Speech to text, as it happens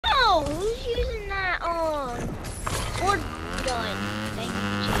gun. Thank you,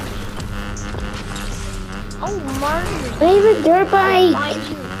 JD. Oh, murder. Favorite dirt bike. Behind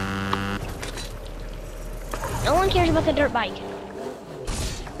you. No one cares about the dirt bike.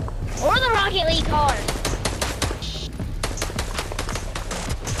 Or the Rocket League car.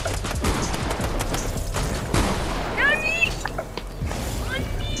 Nani!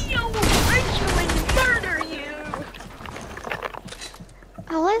 I will eventually murder you!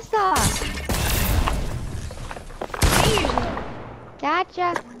 Alyssa! Gotcha.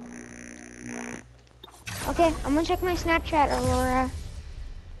 Okay, I'm gonna check my Snapchat, Aurora.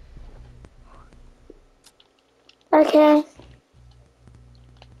 Okay.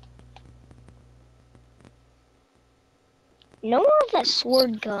 No one wants that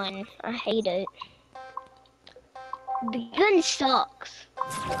sword gun. I hate it. The gun sucks.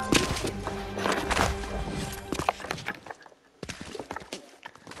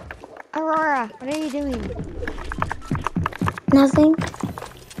 Aurora, what are you doing? Nothing.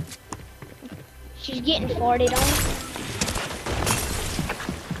 She's getting farted on.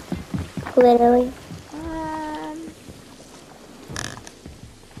 Literally.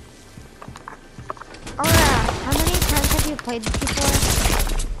 Aurora, how many times have you played this before?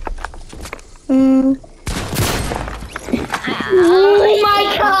 Oh my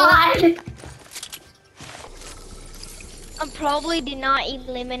god! I probably did not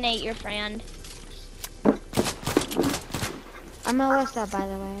eliminate your friend. I'm Alyssa, by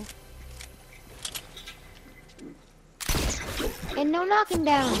the way. And no knocking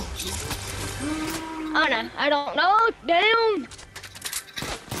down. Oh no, I don't know. Down!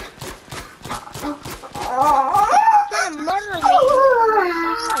 Trying to murder me.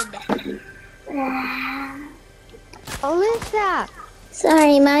 Alyssa!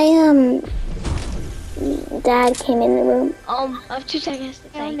 Sorry, my dad came in the room. I have 2 seconds to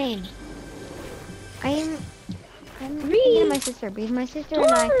Your think. name. I'm thinking of my sister because my sister and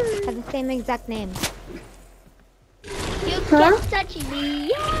I have the same exact name. You Huh? can't touch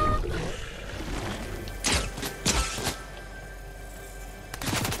me.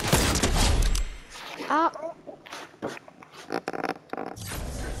 Oh,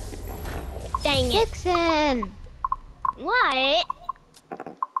 Dang it. Dixon! What?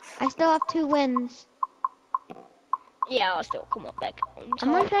 I still have 2 wins. Yeah, I'll still come up back on I'm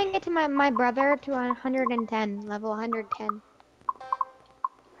gonna top. try and get to my brother to 110, level 110.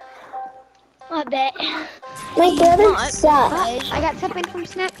 I bet. My brother Not. sucks. Oh, I got something from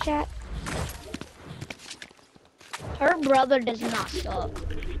Snapchat. Her brother does not suck.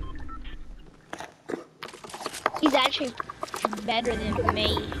 He's actually better than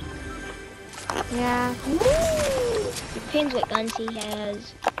me. Yeah. Depends what guns he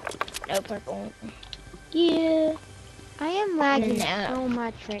has. No purple. Yeah. I am lagging No. so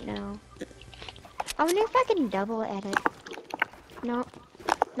much right now. I wonder if I can double edit. No,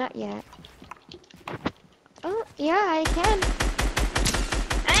 not yet. Oh, yeah, I can.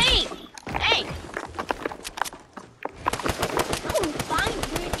 Hey! Hey! I'm fine,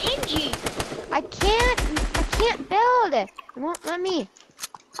 dude. Angie! I can't build. It won't let me.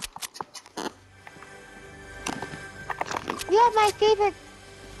 You have my favorite.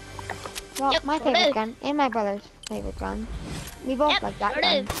 Well, Yep, my sure favorite do. gun and my brother's favorite gun. We both Yep, like that sure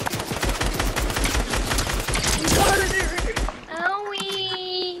gun. do.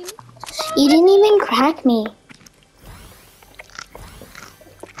 Owie! You didn't even crack me.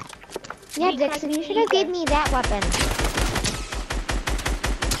 Yeah, You Dixon, you cracked should have me gave me that weapon.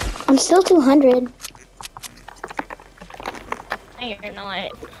 I'm still 200. No, you're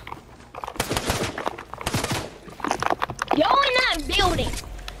not. Go in that building!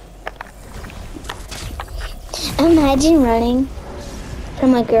 Imagine running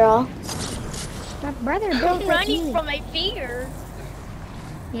from a girl. My brother built I'm like running me. from my fear.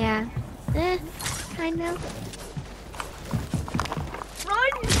 Yeah. Kind of. Run!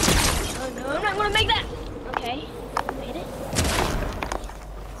 Oh no, I'm not gonna make that! Okay, made it.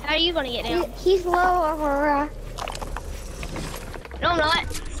 How are you gonna get down? He's low, Aurora. No, I'm not.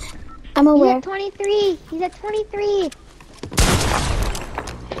 I'm He's aware. at 23. He's at 23.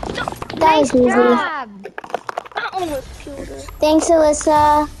 That was easy. Job. I almost killed her. Thanks,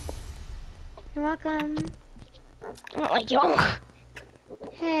 Alyssa. You're welcome. I don't like y'all.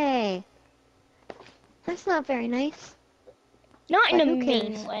 Hey. That's not very nice. Not in But a who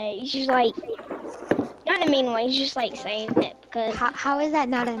mean cares? way. It's just like, not in a mean way. It's just like saying it because How is that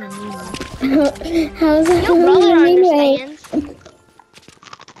not in a mean way? How's that? your brother Anyway. understands. I'm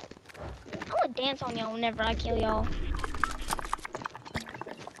gonna dance on y'all whenever I kill y'all.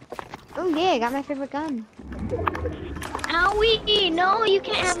 Oh yeah, I got my favorite gun. Owie! No, you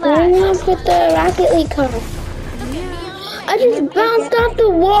can't have Going that. off with the Rocket League car. I just bounced off the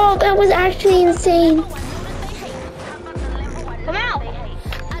wall. That was actually insane. Come out.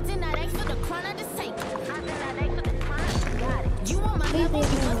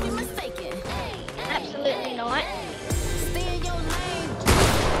 Absolutely not.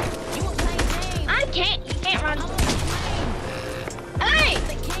 You can't run. Hey!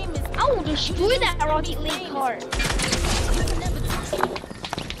 I will destroy that Rocket League car.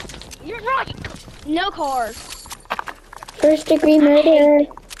 You're Rocket. No cars. First degree murder.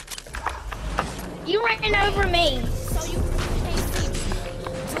 You ran over me.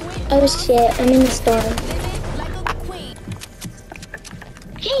 Oh shit, I'm in the storm.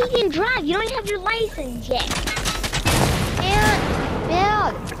 Yeah, you can drive. You don't even have your license yet.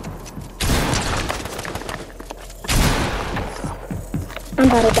 Build. I'm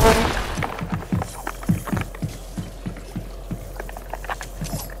about to die.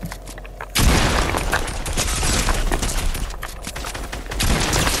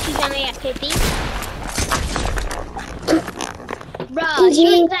 She's only at 50. Bro, GG.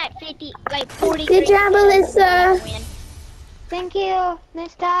 she was at 50, like 40. Good job, Alyssa. Thank you.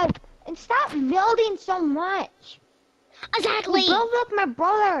 Nice job. And stop building so much. Exactly. You build like my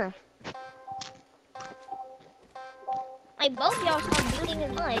brother. Like both of y'all start building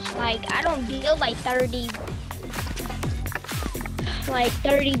as much. Like I don't build like 30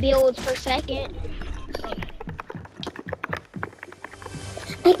 builds per second.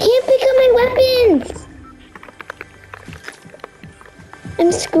 I can't pick up my weapons.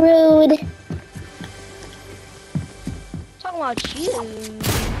 I'm screwed. Talking about you.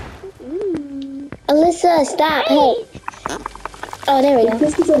 Alyssa, stop. Hey. Oh, there we go.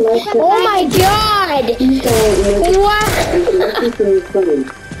 This is a life Oh my god! What?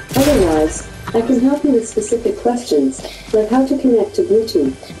 Otherwise, I can help you with specific questions, like how to connect to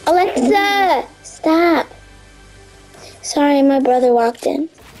Bluetooth. Alexa, stop. Sorry, my brother walked in.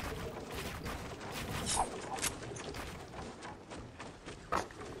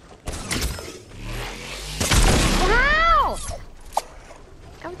 Wow!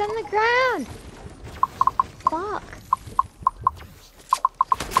 I was on the ground. Fuck.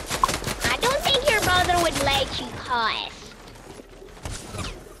 I don't think your brother would let you cuss.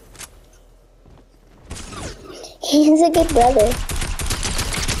 He's a good brother.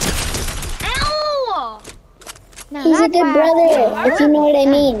 Ow! No, He's a that's good why- brother, if you know what I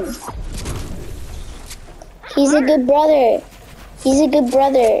mean. He's a good brother. He's a good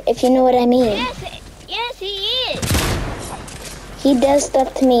brother, if you know what I mean. Yes, he is. He does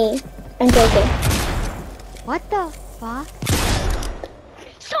stuff to me. I'm joking. What the fuck?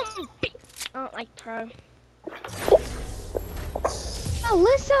 Some I don't like pro.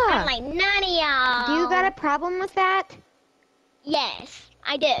 Alyssa! I'm like none of y'all. Do you got a problem with that? Yes,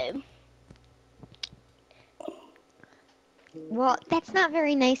 I do. Well, that's not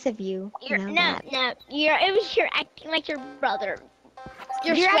very nice of you. You're know no, that. no. You're acting like your brother.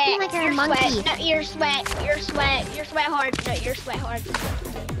 You're You're sweat. acting like you're a monkey. Sweat. No, you're sweat. You're sweat. You're sweat hard. No, you're sweat hard.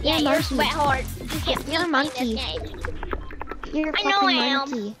 Yeah, You're a you're monkey. sweat hard. You can't You're a beat me in monkey. this game. You're a I know fucking I am.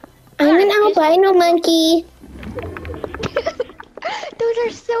 monkey. I'm an albino monkey. Those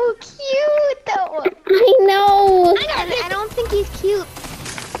are so cute, though. I know. I don't think he's cute.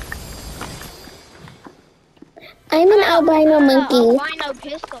 I'm an albino monkey. Albino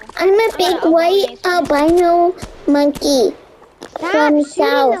pistol. I'm a big white albino monkey Stop from shooting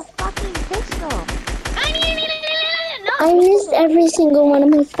South. the fucking pistol. No. I missed every single one of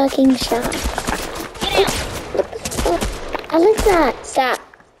my fucking shots. Get out. Alexa, stop.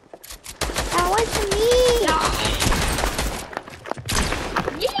 That wasn't me.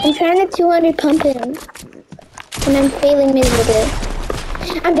 I'm trying to 200 pump him, and I'm failing miserably.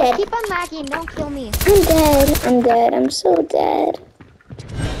 I'm dead. Keep on lagging. Don't kill me. I'm dead. I'm dead. I'm so dead.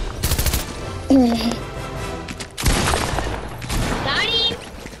 Got him.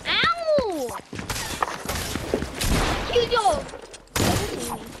 Ow. Hugo.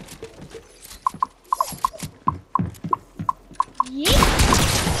 Yeah.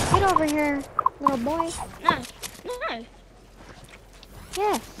 Get over here, little boy. No.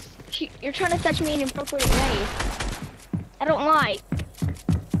 Yes. You're trying to touch me in inappropriate ways. I don't like.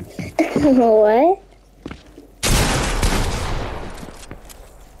 What?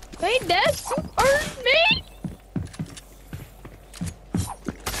 Wait, that's me.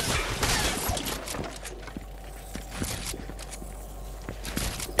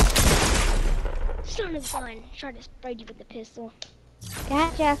 Son of a gun. Trying to spray you with the pistol.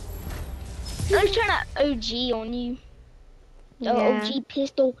 Gotcha. I was trying to OG on you. The Yeah. OG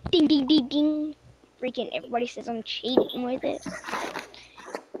pistol. Ding, ding, ding, ding. Freaking everybody says I'm cheating with it.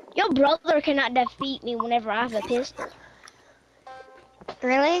 Your brother cannot defeat me whenever I have a pistol.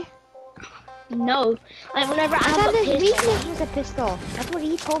 Really? No. Like whenever I I have thought a his pistol. weakness was a pistol. That's what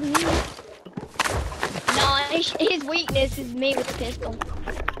he told me. No, his weakness is me with a pistol.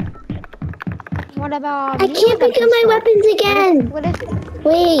 What about I me can't with a pick up my pistol? weapons again. What if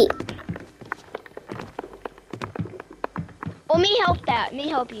Wait. Well, me help that. Me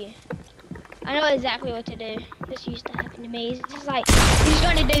help you. I know exactly what to do. This used to happen to me. It's just like, you're just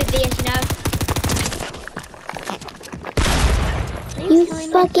gonna do this, you know? You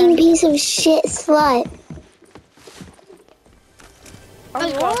fucking piece of shit slut. Who's crossing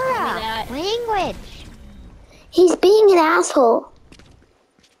me Aurora? that? Language. He's being an asshole.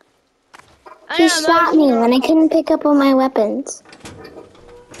 I He know, shot most me girls when I call- couldn't pick up all my weapons.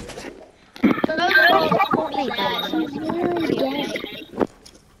 most girls call me that, so it's okay.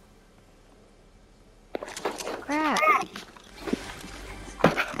 Crap.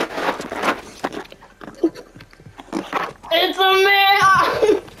 It's a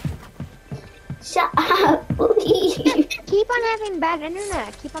man! Shut up, please. Keep on having bad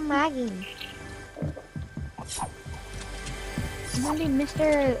internet. Keep on lagging. I'm gonna be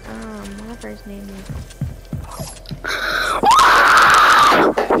Mr. Whatever his name is.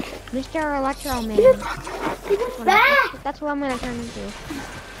 Mr. Electro Man. That's what I'm gonna turn into.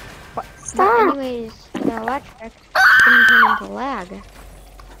 But Stop. anyways, the electric didn't turn into lag.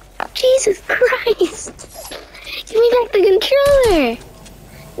 Jesus Christ. Give me back the controller.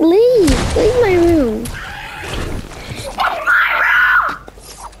 Leave my room. Leave my room.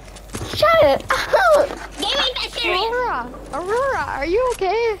 Shut it up. Give me that serious! Aurora, are you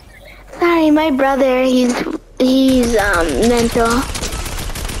okay? Sorry, my brother, he's mental. Ow,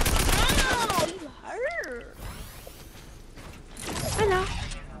 you hurt. I know.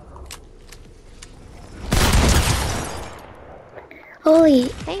 Holy,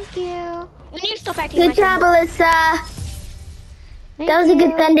 Thank you. We need to stop acting good like job, Alyssa. Thank That was a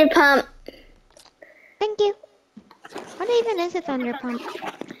good you. thunder pump. Thank you. What even is a thunder pump?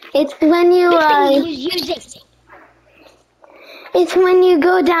 It's when you use it. it's when you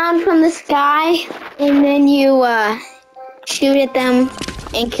go down from the sky and then you shoot at them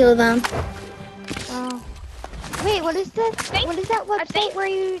and kill them. Oh. Wait, what is this? What is that website think- where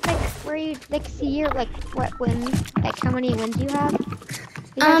you see your what wins, like how many wins you have?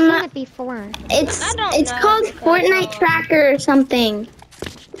 Because I've seen it before. It's I don't know. called Fortnite Tracker or something.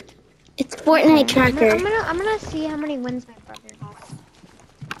 It's Fortnite Tracker. I'm gonna see how many wins my brother has.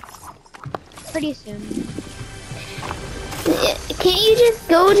 Pretty soon. Can't you just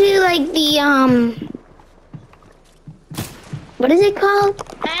go to like the what is it called?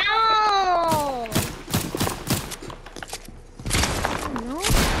 Ow! No.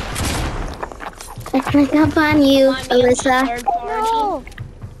 I click up on you, Remind me of Alyssa. third party. No.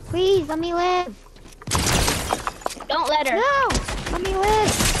 Please let me live. Don't let her. No. Let me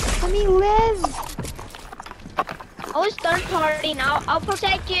live. Let me live. I was third party now. I'll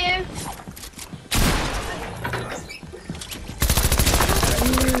protect you.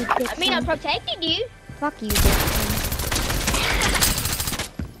 I mean, I protected you. Fuck you, bitch.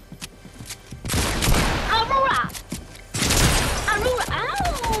 Aurora! Aurora!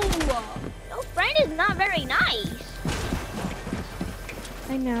 Ow! Your friend is not very nice.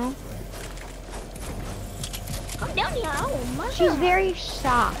 I know. Come down here. Oh, my She's God. very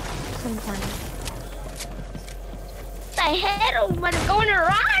soft sometimes. the hell? What's going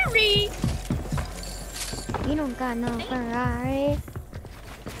around me? You don't got no Ferrari.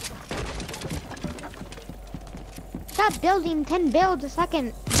 Stop building 10 builds a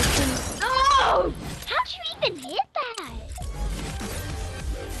second. Oh! How'd you even hit that?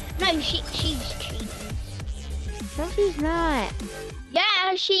 No, she's cheating. No, she's not.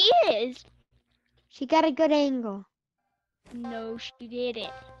 Yeah, she is. She got a good angle. No, she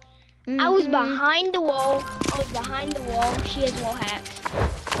didn't. I was behind the wall. She has wall hacks.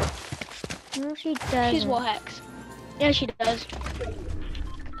 No, she doesn't. She's wall hacks. Yeah, she does.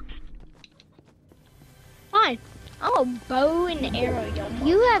 Fine. I'm a bow and arrow, young.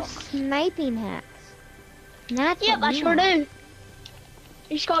 You have sniping hacks. Not Yep, I sure do.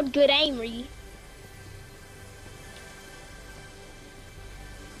 It's called good aim, Reed.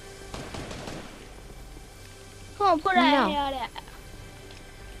 Come on, put that No. out.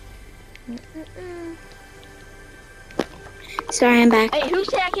 Sorry, I'm back. Hey, who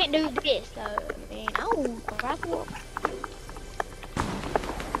said I can't do this though? Man, oh, rifle.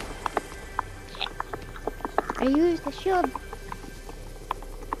 I used the shield.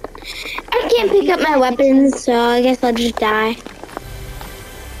 I can't pick up my weapons, so I guess I'll just die.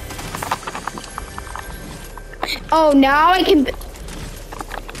 Oh, now I can.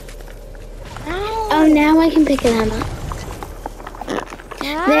 Oh, now I can pick them up.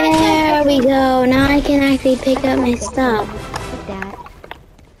 There we go. Now I can actually pick up my stuff. Like that.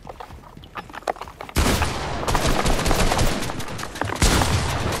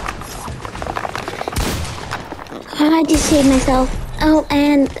 Oh, I just saved myself. Oh,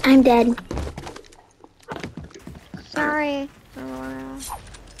 and I'm dead. Sorry, Aurora.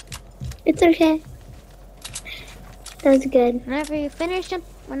 It's okay. That was good. Whenever you finish them,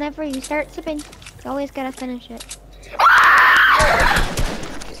 whenever you start sipping, you always gotta finish it.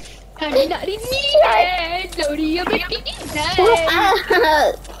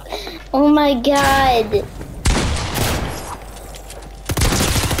 Oh my god.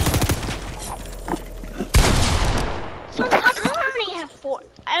 So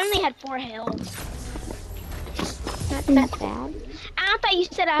I only had 4 health. Not that bad. I thought you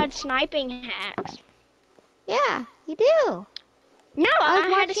said I had sniping hacks. Yeah, you do. No, I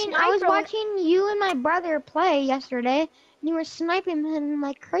had a was sniper. watching you and my brother play yesterday, and you were sniping him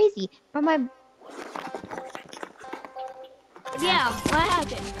like crazy. But my Yeah, what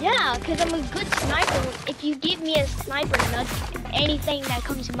happened? Yeah, because I'm a good sniper. If you give me a sniper, anything that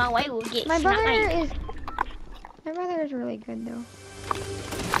comes my way will get my sniped. brother is really good though.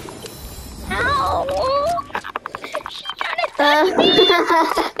 Ow! She's trying to touch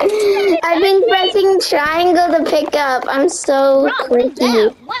me! I've been pressing triangle to pick up. I'm so Bro, what is clicky.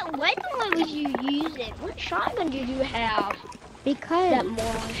 that? What weapon was you using? What shotgun did you have? Because That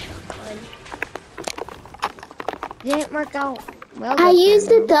moron shotgun. didn't work out well. I this used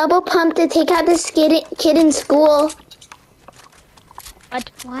time. the double pump to take out this kid in school. What?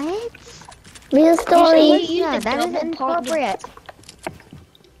 What? Real story. You used Yeah, a that is double pump to- inappropriate.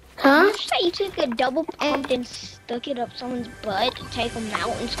 Huh? Did you say you took a double pump and stuck it up someone's butt to take them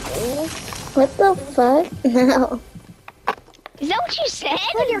out in school? What the fuck? No. Is that what you said?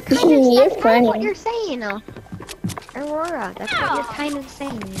 Well, you're kind of You're that's kind of what funny. you're saying, Aurora. That's what you're kind of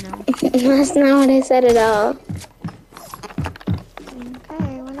saying, That's not what I said at all.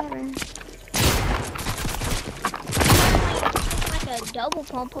 Okay, whatever. Like a double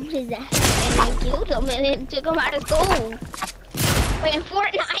pump on his ass and then killed him and then took him out of school. Playing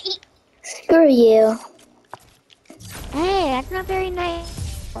Fortnite. Screw you. Hey, that's not very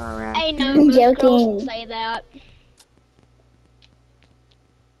nice, Aurora. I know I'm most girls joking. will say that.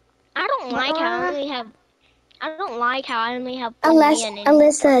 I don't like how I only have. I don't like how I only have 4 men in-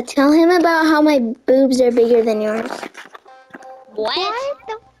 Alyssa, tell him about how my boobs are bigger than yours. What? What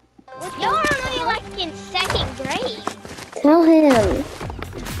the? You're only like in 2nd grade. Tell him.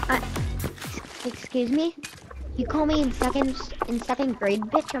 Excuse me? You call me in second grade,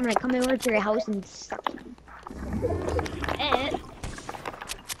 bitch? I'm gonna come over to your house and suck you. Eh.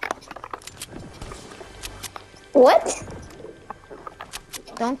 What?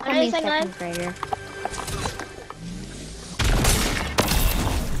 Don't call me Anything second grader.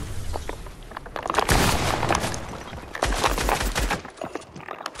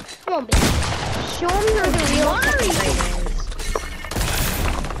 Come on, bitch. Show me who the real second grader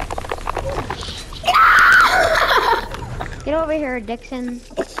is. Get over here, Dixon.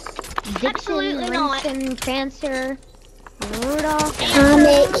 Absolutely not. Winston, Prancer, Rudolph.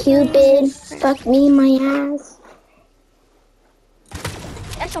 Comet, Cupid, fuck me in my ass.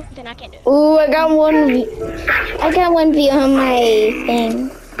 That's something I can do. Ooh, I got one view on my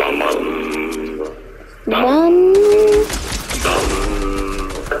thing. Bum.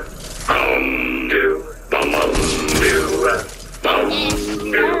 Yes,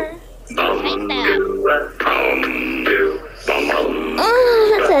 sir. Take that.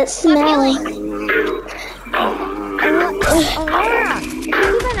 Oh, that's that smell. Aurora, if you keep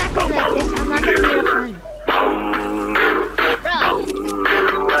on acting like this, I'm not gonna be a friend. Bro,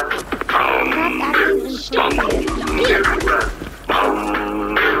 Stop acting inappropriate.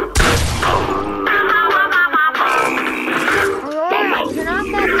 Aurora, turn off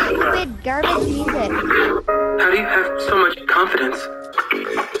that stupid garbage music. How do you have so much confidence?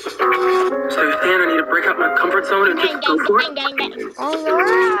 So you're saying I need to break out my comfort zone and just go for it?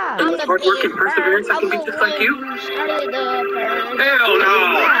 Aurora! And with hard work and perseverance, I can be just like you? Hell no!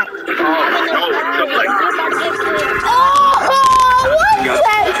 What's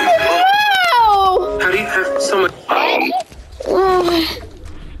that smell? How do you have so much...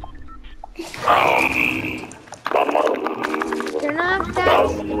 Turn off that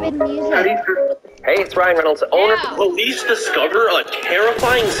stupid How do music. you... Hey, it's Ryan Reynolds, owner. Yeah. Police discover a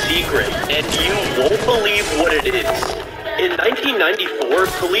terrifying secret, and you won't believe what it is. In 1994,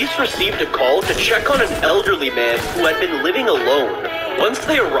 police received a call to check on an elderly man who had been living alone. Once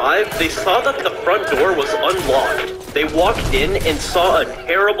they arrived, they saw that the front door was unlocked. They walked in and saw a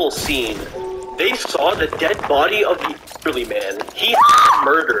terrible scene. They saw the dead body of the elderly man. He had been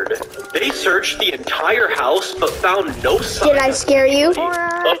murdered. They searched the entire house but found no sign. Did I scare you?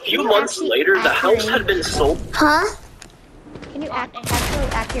 A few months later, the house had been sold. Huh? Can you actually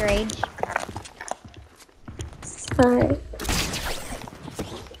act your age? Sorry.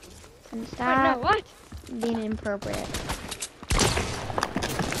 And No, stop what? being inappropriate.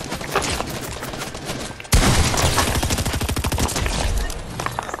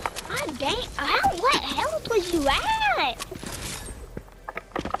 God dang, what health was you at?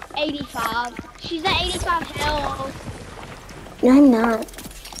 85. She's at 85 health. No, I'm not.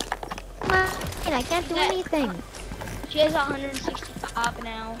 Come on, I can't do anything. She has 165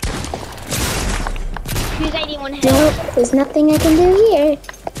 now. She's 81 health. Nope, there's nothing I can do here.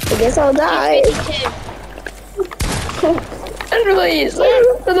 I guess I'll die. She's 52. Please,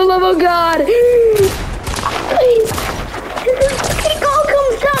 for the love of God. Please. It all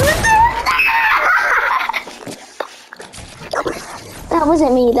comes down to that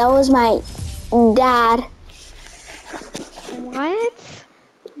wasn't me, that was my dad. What?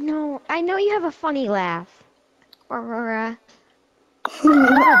 No, I know you have a funny laugh. Aurora.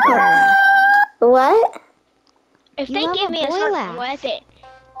 What? If You they have give a me a boy certain laugh. weapon,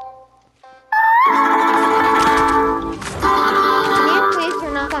 Can you please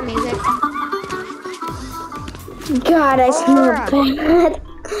turn off that music? God, I smell Aurora. bad.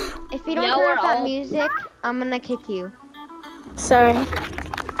 If you don't Yeah, turn we're off that all- music, I'm gonna kick you. Sorry.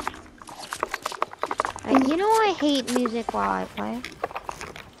 You know I hate music while I play.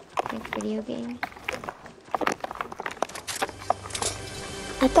 Like video games.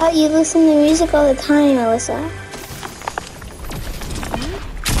 I thought you listened to music all the time, Alyssa.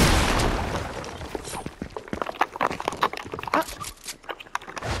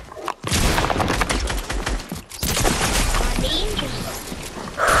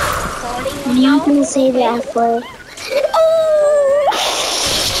 I'm not gonna say the F word.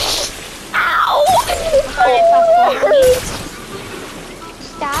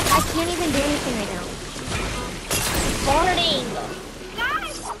 Stop, I can't even do anything right now. farting.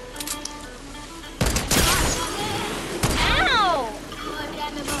 Ow!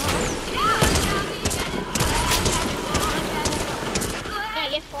 Yeah,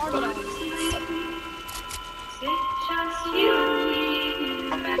 get farted on.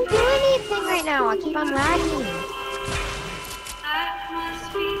 I can't do anything right now, I keep on lagging.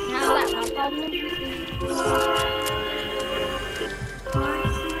 Now is that my problem?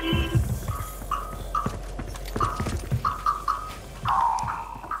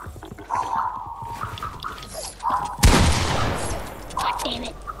 God damn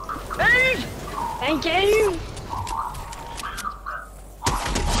it. Thank you.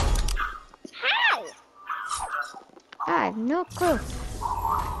 How? I have no clue.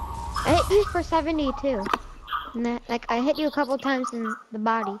 I hit you for 72. And that, like, I hit you a couple times in the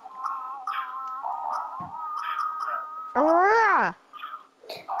body. Aurora!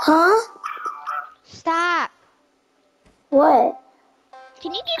 Huh? Stop! What?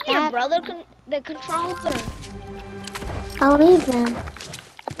 Can you give your brother the controller? I'll leave them.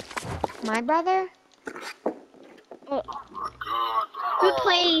 My brother? Who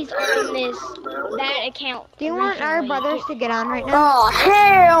plays on that account? Do you want our originally? brothers to get on right now? Oh,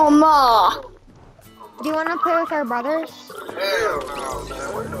 hell no! Do you want to play with our brothers? Hell no,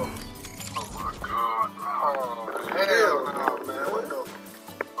 man. What the? Oh my god. Oh, hell no, man. What the?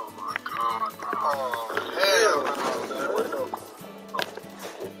 Oh my god. Oh, hell no, man. What the?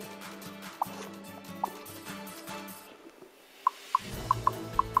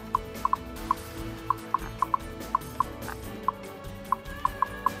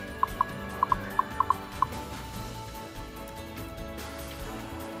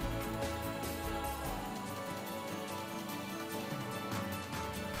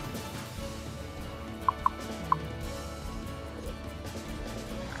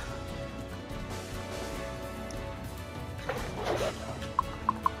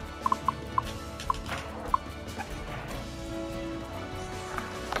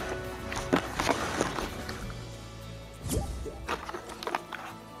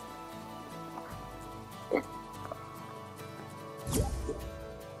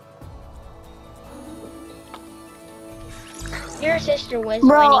 Your sister was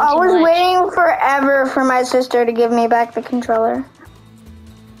Bro, whining I too was much. waiting forever for my sister to give me back the controller.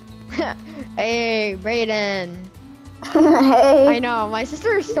 Hey, Brayden. Hey. I know, my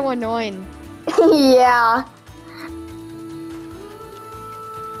sister is so annoying. Yeah.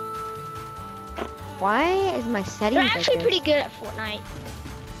 Why is my settings They're like actually this? pretty good at Fortnite.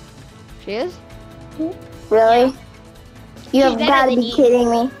 She is? Really? You She's have better got to than be you.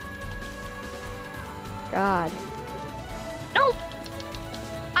 kidding me. God. No!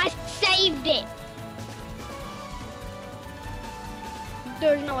 I saved it!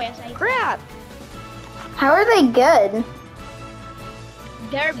 There's no way I saved it. Crap! How are they good?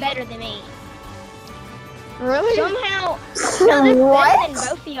 They're better than me. Really? Somehow, no, they're What? better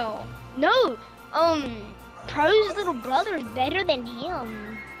than both of y'all. No, Pro's little brother is better than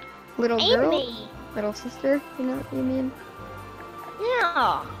him. Little And girl? me. Little sister? You know what you mean?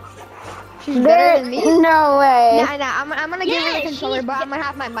 Yeah. She's better than me? No way. Nah, I'm gonna give her the Yeah, controller, she's but I'm gonna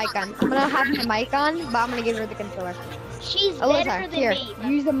have my mic on. I'm gonna have my mic on, but I'm gonna give her the controller. She's better Alyssa, than here, me.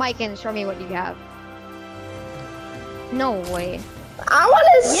 use the mic and show me what you have. No way. I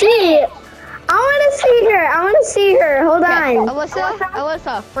want to see. I want to see her. I want to see her. Hold Okay, on.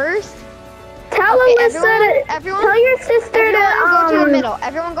 Alyssa, first. Tell Okay, Alyssa. everyone, Tell your sister everyone go to the to. middle.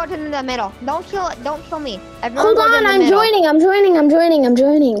 Everyone go to the middle. Don't kill me. Everyone Hold go to on. the I'm middle. joining. I'm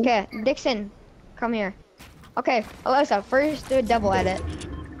joining. Okay, Dixon, come here. Okay, Alyssa, first do a double edit.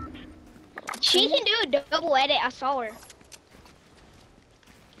 She can do a double edit. I saw her.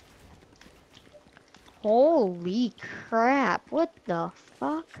 Holy crap! What the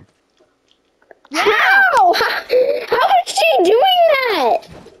fuck? How? How is she doing that?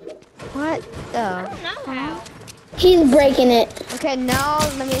 What the? I don't know how. She's breaking it. Okay, now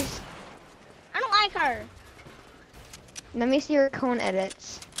I don't like her. let me see your cone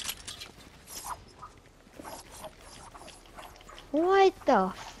edits. What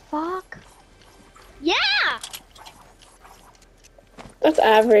the fuck? Yeah. That's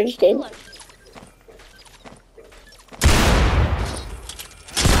average, dude. Look.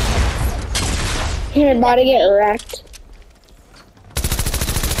 You're about to get wrecked.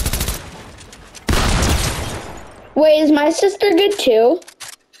 Wait, is my sister good too?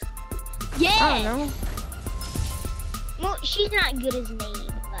 Yeah. I don't know. Well, she's not good as me,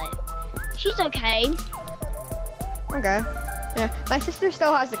 but she's okay. Okay. Yeah, my sister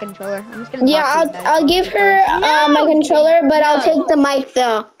still has the controller. I'm just gonna. Yeah, talk to you guys. I'll give her my controller, but I'll take the mic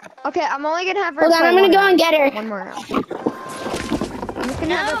though. Okay, I'm only gonna have her. Hold on, play I'm gonna one go round. and get her. One more round. I'm just gonna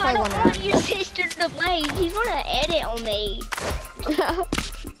No, have her I play don't one want round. your sister to play. She's gonna edit on me. I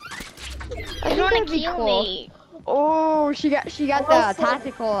She's think gonna that'd be kill cool. me. Oh, she got the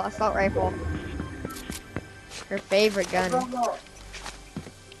tactical assault rifle. Her favorite gun.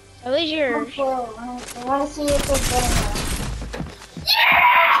 So is yours. I want to see if it's better.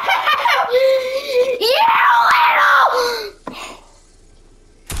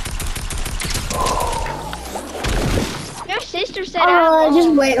 Your sister said I have, Just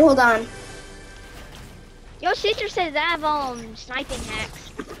wait, hold on. Your sister says I have sniping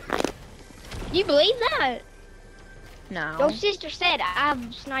hacks. You believe that? No, Your sister said I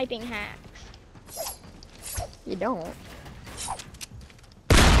have sniping hacks. you don't.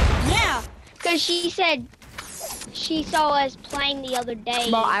 Yeah, because she said she saw us playing the other day.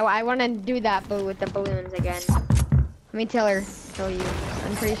 Well, I want to do that, but with the balloons again. Let me tell you.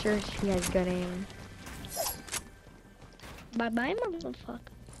 I'm pretty sure she has good aim. Bye bye, motherfucker.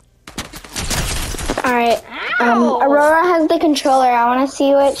 Alright, Ow! Aurora has the controller. I want to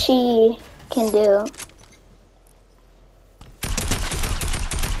see what she can do.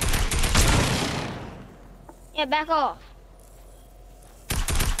 Yeah, back off.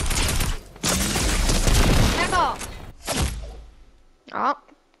 Back off. Oh.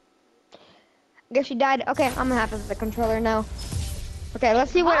 Guess she died. Okay, I'm gonna have the controller now. Okay,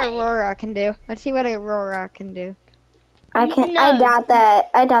 let's see what Why? Aurora can do. I No. doubt that.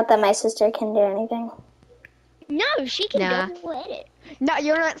 I doubt that my sister can do anything. No, she can Nah. double edit. No,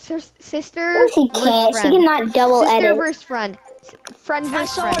 you're not sister. No, she versus can't. She friend. cannot double Sister edit. versus friend. Friend I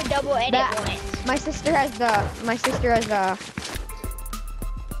versus saw her friend. double edit That- once. My sister has the.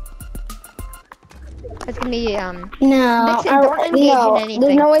 It's gonna be No, Dixon, don't engage in no. anything.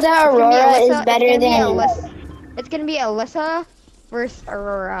 There's no way that It's gonna be Aurora Alyssa- is better It's gonna be Alyssa versus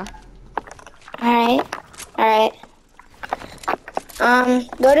Aurora. Alright.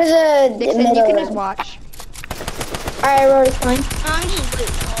 Go to the Dixon, middle. you can just watch. Alright, Aurora's fine. I'm just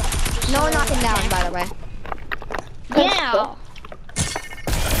looting. No knocking down, by the way. Yeah.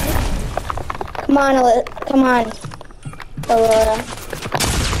 Come on, Aurora.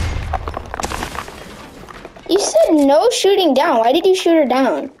 You said no shooting down. Why did you shoot her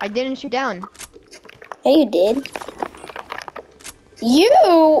down? I didn't shoot down. Yeah, you did. You?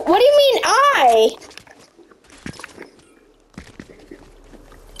 What do you mean I?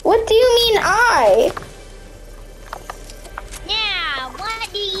 What do you mean I? Yeah, what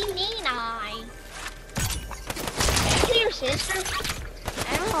do you mean I? To your sister?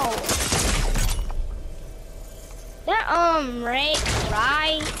 Ow. That, right?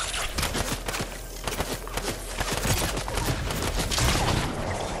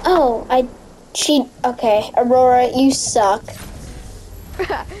 Oh, okay, Aurora, you suck.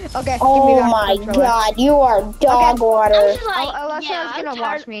 Okay. give me Oh back the my controller. god, you are dog I'm water. just like, Alyssa yeah, is I'm gonna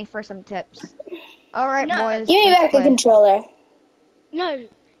tired. watch me for some tips. Alright, No. boys. Give me let's back the play. controller. No,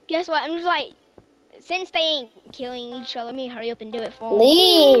 guess what? I'm just like, since they ain't killing each other, let me hurry up and do it for them.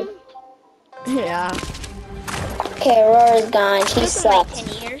 Leave. Yeah. Okay, Aurora's gone. She Took them like sucks.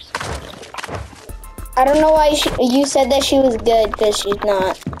 10 years. I don't know why you said that she was good, because she's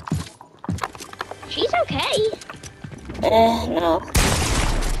not. She's okay. No.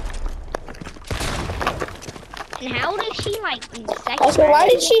 And how old is she? Like in the second Also, why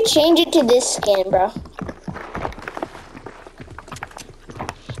grade? did she change it to this skin, bro?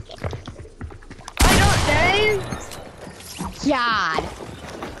 I don't know. God.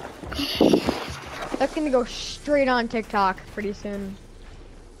 That's gonna go straight on TikTok pretty soon.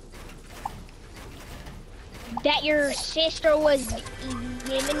 That your sister was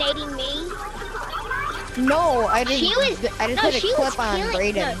eliminating me? No, I just She was. hit a she clip was on killing.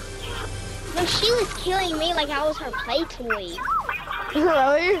 Brayden. No, she was killing me like I was her play toy.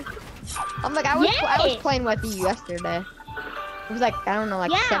 Really? I'm like, I was Yes. playing with you yesterday. It was like, I don't know,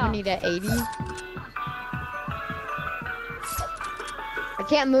 like Yeah. 70 to 80. I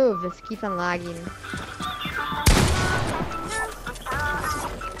can't move, this keeps on lagging.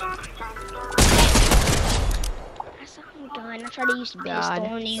 I'm done. I tried to use the pistol God.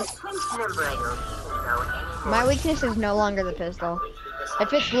 on you. My weakness is no longer the pistol.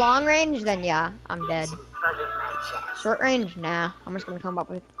 If it's long range, then yeah, I'm dead. Short range, nah. I'm just gonna come up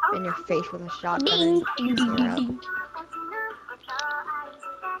with in your face with a shotgun. Ding, and ding, ding, tear ding, up. ding.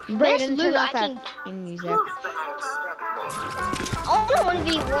 Brayden, Best turn loot off I that music. I want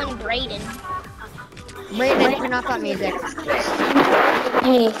to 1v1 Brayden. Brayden, turn off that music.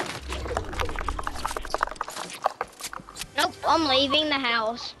 Hey, Nope, I'm leaving the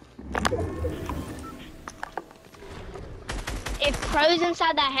house. If Crow's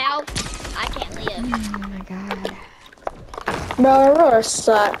inside the house, I can't live. Oh my god. bro, Aurora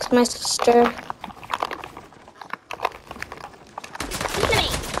sucks. My sister. Listen to me.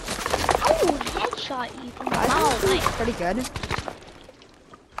 Oh, headshot you from a mile away. Pretty good.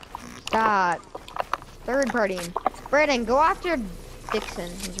 Stop. Third partying. Brayden, go after Dixon.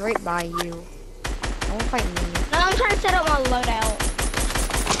 He's right by you. Don't fight me. No, I'm trying to set up my loadout.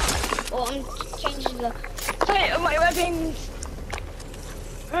 Well, I'm changing the state of my weapons.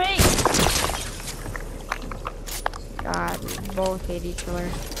 Right. God, we both hate each other.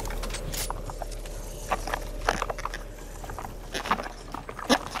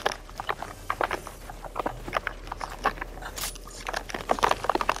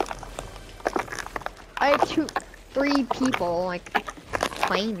 I have 3 people like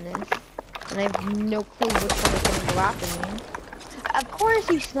playing this, and I have no clue which one is gonna go after me. Of course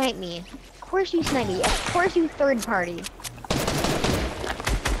you snipe me. Of course you snipe me. Of course you third party.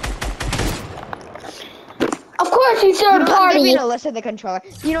 Of course, you third I'm party. giving Alyssa the controller.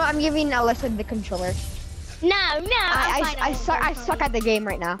 You know, I'm giving Alyssa the controller. No, I suck at the game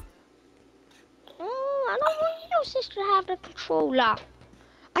right now. Oh, I don't want your sister to have the controller.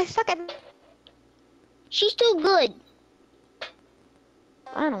 I suck at. She's too good.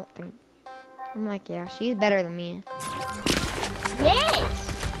 I don't think. I'm like, yeah, she's better than me. Yes.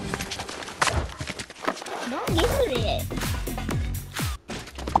 Don't give her it.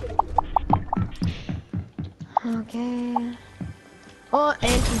 Okay. Oh,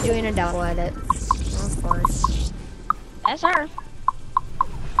 and she's doing a double edit. Of course. That's her.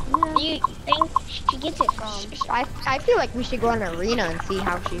 Yeah. Do you think she gets it from? I feel like we should go on arena and see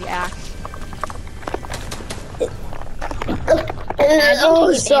how she acts.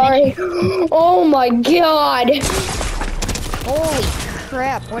 Oh, sorry. Oh my god. Holy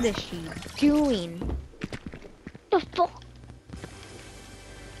crap! What is she doing? The fuck?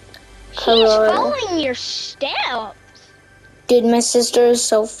 She's Hello. following your steps. Dude, my sister is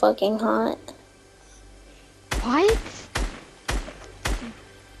so fucking hot. What?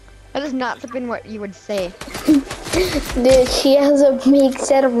 That is not something what you would say. Dude, she has a big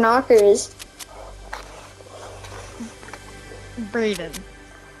set of knockers. Brayden.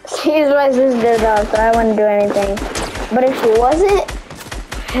 She's my sister though, so I wouldn't do anything. But if she wasn't,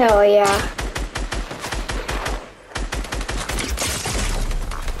 hell yeah.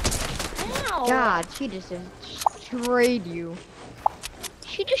 Ow. God, she just destroyed you.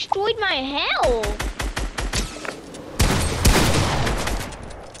 She destroyed my health.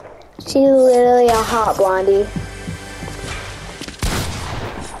 She's literally a hot blondie.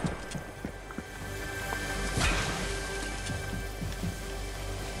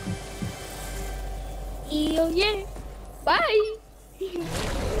 Yeah. Bye.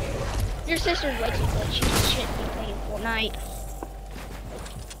 Your sister's way too good. She shouldn't be playing Fortnite.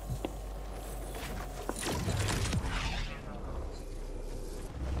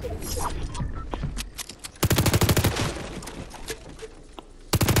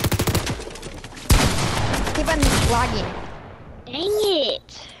 Keep on lagging. Dang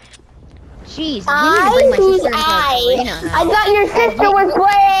it. Jeez, we need to bring my Who's sister into the arena I now. thought your sister was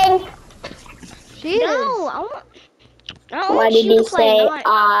playing. She is. No, I want. I Why want did you you to play, say not-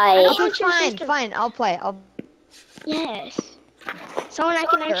 I? don't want your Fine, sister- fine. I'll play. Yes. Someone I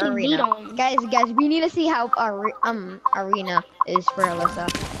can actually beat Arena. on. Guys, we need to see how arena is for Alyssa.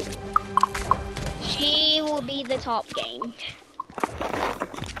 She will be the top game.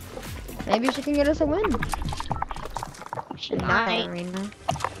 Maybe she can get us a win. She Not might. arena.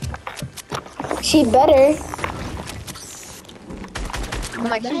 She better. I'm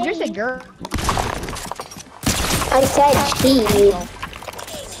like, she's just a girl. I said she.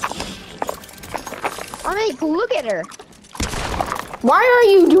 I mean, look at her. Why are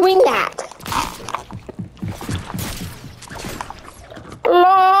you doing that?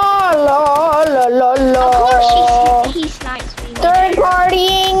 La la la la la. Of course he snipes me. Third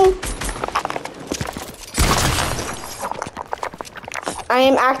partying. I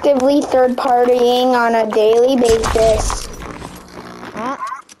am actively third partying on a daily basis. Huh?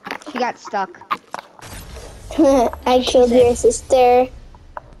 She got stuck. I killed your sister.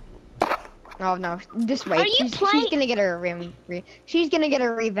 Oh no, just Are wait. you She's playing- gonna get her she's gonna get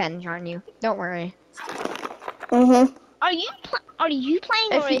her revenge on you. Don't worry. Mhm. Are you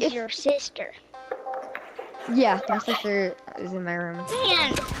playing If or you- is if- your sister? Yeah, my sister is in my room.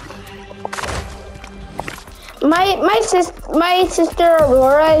 Man, My sister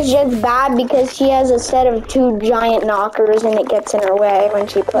Aurora is just bad because she has a set of 2 giant knockers and it gets in her way when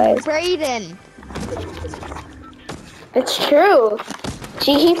she plays. Brayden! It's true.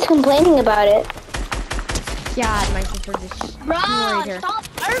 She keeps complaining about it. God, my sister just bro, destroyed her. stop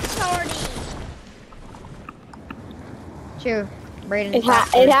earth starting. True. Brayden. It stop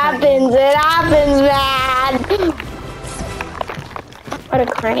happens. It happens, man. What a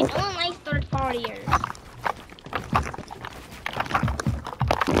crank. I don't like third partiers.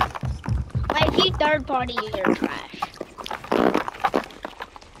 Like if you third party, you're trash.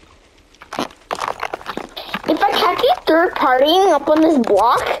 If I catch you third partying up on this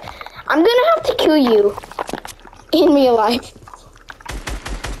block, I'm gonna have to kill you in real life.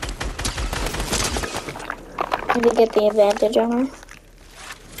 To get the advantage on her.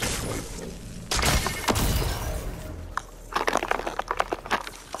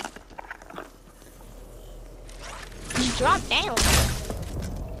 Just drop down.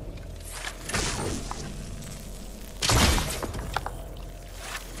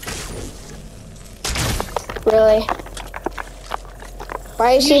 Really?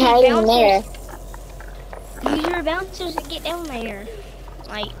 Why is she Use your hiding there? bouncers. Use your bouncers to get down there.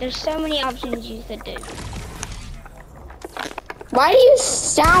 Like, there's so many options you could do. Why do you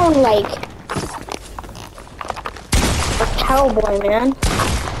sound like a cowboy, man?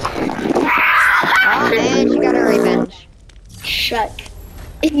 Oh man, she got her revenge. Shut.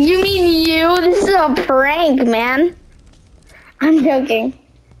 You mean you? This is a prank, man. I'm joking.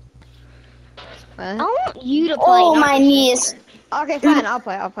 What? I want you to play. Oh, not my your knees. sister. Okay, fine. I'll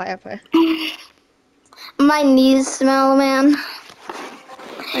play. My knees smell, man.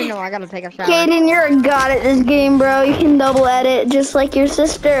 I know. I gotta take a shower. Kaden, you're a god at this game, bro. You can double edit just like your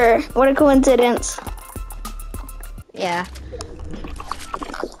sister. What a coincidence. Yeah.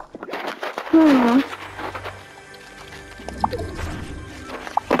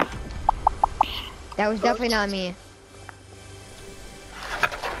 That was definitely not me.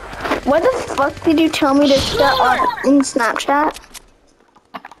 What the fuck did you tell me to shut up in Snapchat?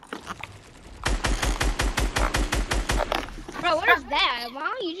 Bro, what is that? Why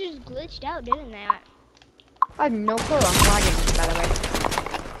don't you just glitched out doing that? I have no clue. I'm lagging, by the way.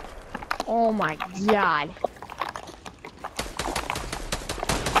 Oh my god.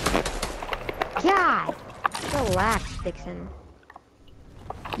 God. Relax, Dixon.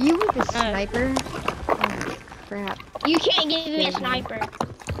 You with the sniper? Oh, crap. You can't give me a sniper.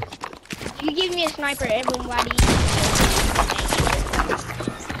 If you give me a sniper, everybody.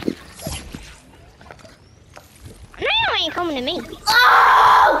 No, ain't coming to me.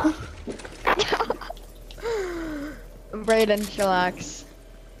 Oh! Brayden, chillax.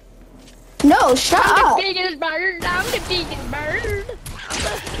 No, shut I'm up. the biggest bird. I'm the biggest bird.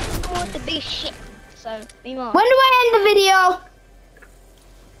 I want the big shit. So, be more. When do I end the video?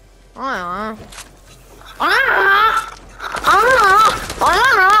 Aww.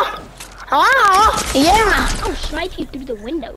 Yeah. I'll snipe you through the window.